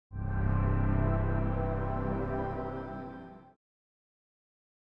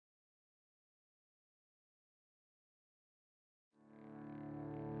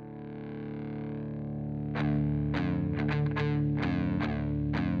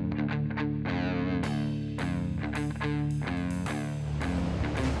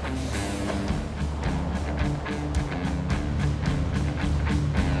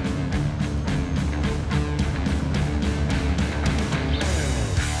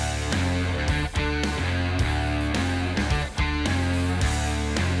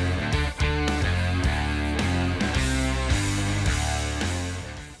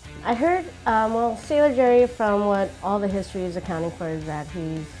I heard, well, Sailor Jerry, from what all the history is accounting for, is that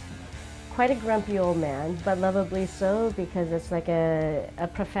he's quite a grumpy old man, but lovably so, because it's like a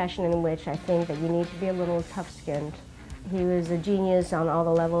profession in which I think that you need to be a little tough-skinned. He was a genius on all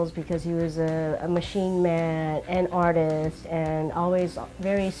the levels because he was a machine man, an artist, and always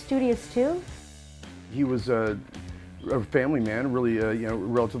very studious too. He was a family man, really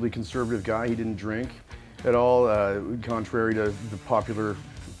relatively conservative guy. He didn't drink at all, contrary to the popular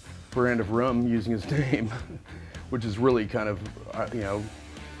brand of rum using his name, which is really kind of,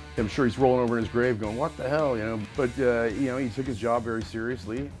 I'm sure he's rolling over in his grave going, what the hell, But, he took his job very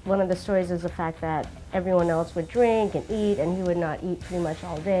seriously. One of the stories is the fact that everyone else would drink and eat, and he would not eat pretty much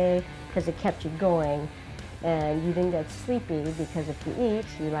all day because it kept you going. And you didn't get sleepy because if you eat,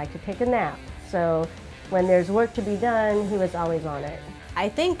 you like to take a nap. So when there's work to be done, he was always on it.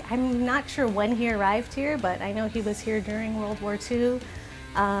 I'm not sure when he arrived here, but I know he was here during World War II.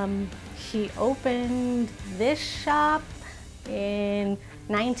 He opened this shop in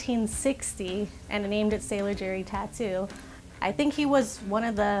 1960 and named it Sailor Jerry Tattoo. I think he was one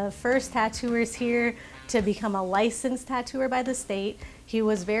of the first tattooers here to become a licensed tattooer by the state. He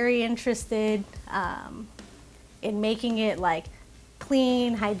was very interested in making it like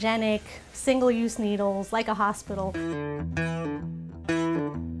clean, hygienic, single-use needles, like a hospital.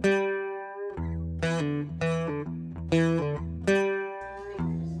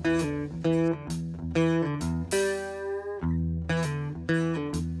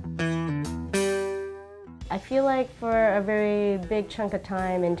 I feel like for a very big chunk of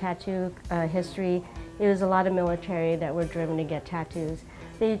time in tattoo history, it was a lot of military that were driven to get tattoos.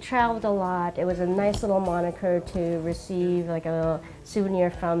 They traveled a lot. It was a nice little moniker to receive, like a little souvenir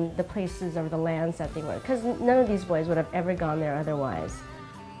from the places or the lands that they were, because none of these boys would have ever gone there otherwise.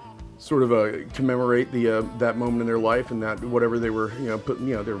 Sort of commemorate that moment in their life, and that whatever they were, they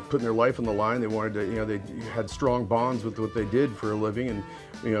were putting their life on the line. They wanted to, they had strong bonds with what they did for a living, and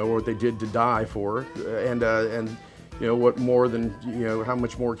or what they did to die for, and what more than, how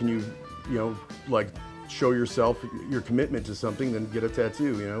much more can you, like show yourself your commitment to something than get a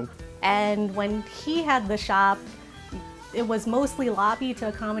tattoo, And when he had the shop, it was mostly lobby to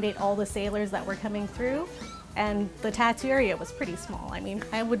accommodate all the sailors that were coming through. And the tattoo area was pretty small. I mean,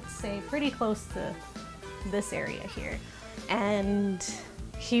 I would say pretty close to this area here. And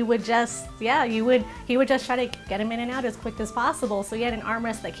he would just, he would just try to get him in and out as quick as possible. So you had an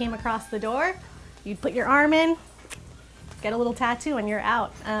armrest that came across the door. You'd put your arm in, get a little tattoo, and you're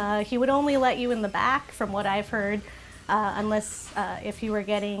out. He would only let you in the back, from what I've heard, unless if you were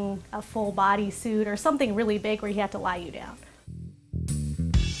getting a full body suit or something really big where he had to lie you down.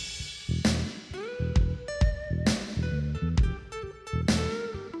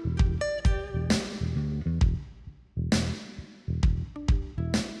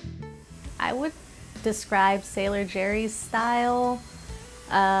 I would describe Sailor Jerry's style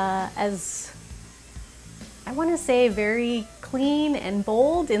as, I want to say, very clean and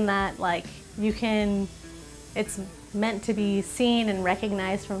bold, in that like it's meant to be seen and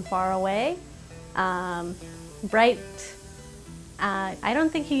recognized from far away. Bright, I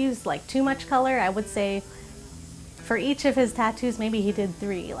don't think he used like too much color. I would say for each of his tattoos, maybe he did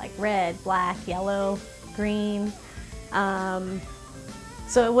 3, like red, black, yellow, green.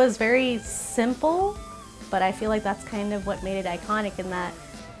 So it was very simple, but I feel like that's kind of what made it iconic in that.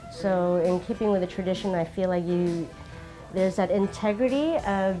 So in keeping with the tradition, I feel like there's that integrity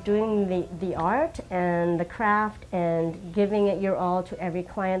of doing the art and the craft and giving it your all to every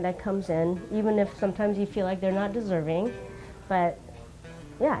client that comes in, even if sometimes you feel like they're not deserving. But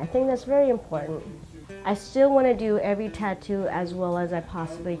yeah, I think that's very important. I still want to do every tattoo as well as I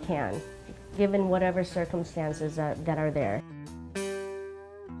possibly can, given whatever circumstances that are there.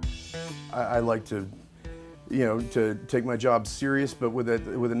 I like to, to take my job serious, but with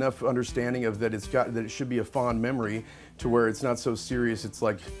enough understanding of that it should be a fond memory, to where it's not so serious, it's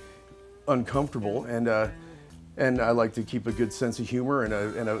like uncomfortable, and I like to keep a good sense of humor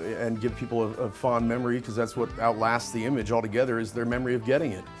and give people a fond memory, because that's what outlasts the image altogether, is their memory of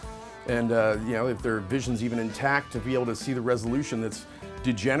getting it. And if their vision's even intact, to be able to see the resolution that's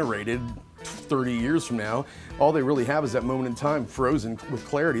degenerated 30 years from now, all they really have is that moment in time frozen with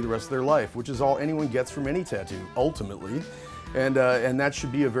clarity the rest of their life, which is all anyone gets from any tattoo, ultimately. And that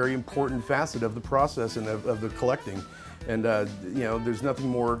should be a very important facet of the process and of the collecting. And there's nothing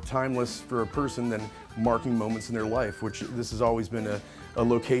more timeless for a person than marking moments in their life, which this has always been a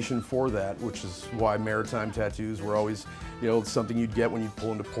location for that, which is why maritime tattoos were always, something you'd get when you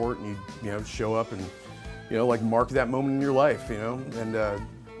pull into port and you show up and, like mark that moment in your life, and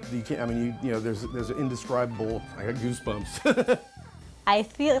you can't, there's an indescribable, I got goosebumps. I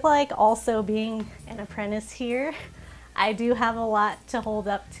feel like also being an apprentice here, I do have a lot to hold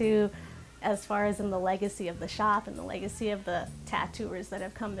up to as far as in the legacy of the shop and the legacy of the tattooers that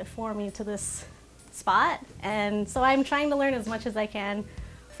have come before me to this spot. And so I'm trying to learn as much as I can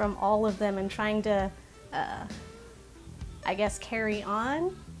from all of them and trying to, I guess, carry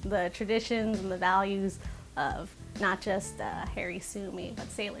on the traditions and the values of not just Harry Sumi,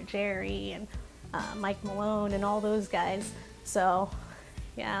 but Sailor Jerry and Mike Malone and all those guys. So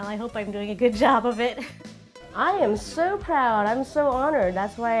yeah, I hope I'm doing a good job of it. I am so proud. I'm so honored.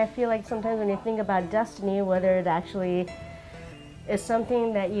 That's why I feel like sometimes when you think about destiny, whether it actually is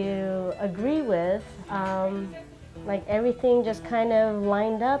something that you agree with, like everything just kind of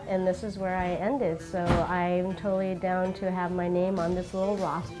lined up and this is where I ended. So I'm totally down to have my name on this little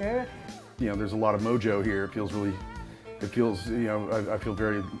roster. You know, there's a lot of mojo here. It feels, you know, I feel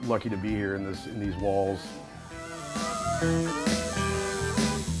very lucky to be here in these walls.